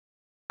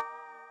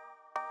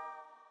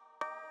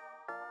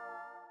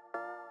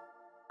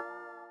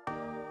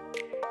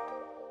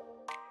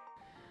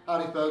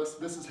Howdy folks,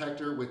 this is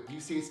Hector with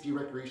UCSD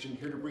Recreation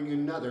here to bring you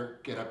another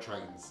Get Up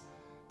Tritons.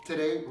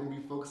 Today we're going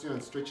to be focusing on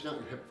stretching out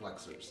your hip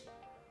flexors.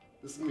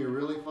 This is going to be a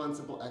really fun,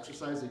 simple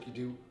exercise that you can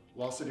do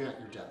while sitting at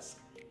your desk.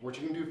 What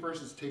you can do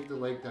first is take the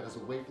leg that is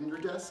away from your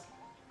desk,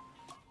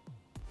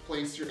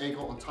 place your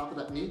ankle on top of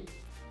that knee,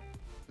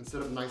 and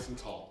sit up nice and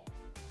tall.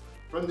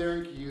 From there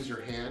you can use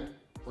your hand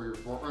or your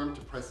forearm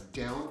to press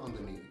down on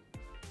the knee,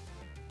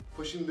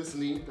 pushing this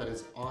knee that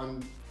is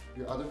on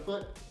your other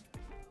foot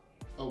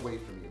away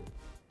from you.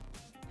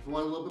 If you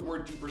want a little bit more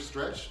deeper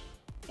stretch,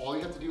 all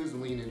you have to do is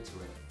lean into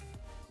it.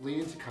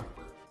 Lean into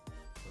comfort.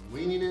 I'm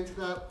leaning into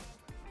that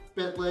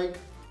bent leg,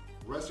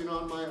 resting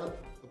on my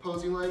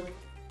opposing leg,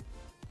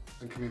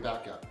 and coming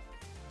back up.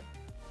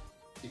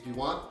 If you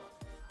want,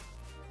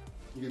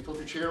 you can flip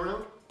your chair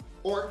around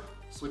or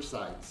switch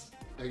sides.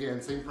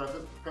 Again, same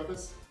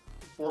preface,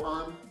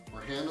 forearm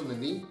or hand on the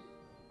knee,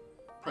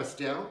 press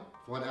down.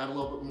 If you want to add a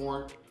little bit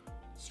more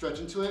stretch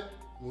into it,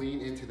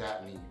 lean into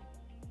that knee.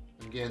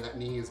 Again, that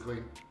knee is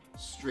going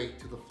straight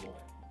to the floor.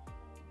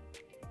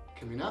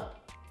 Coming up.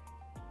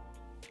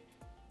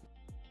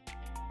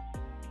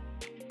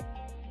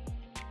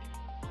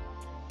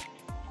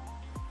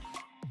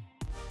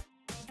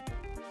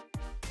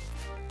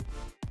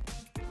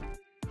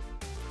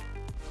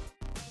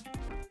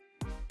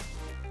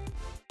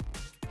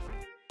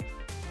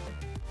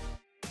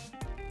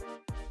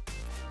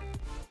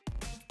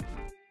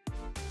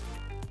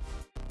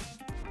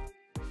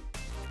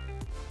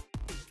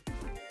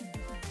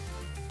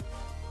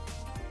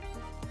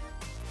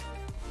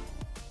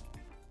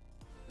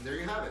 And there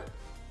you have it.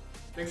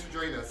 Thanks for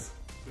joining us.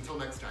 Until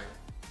next time.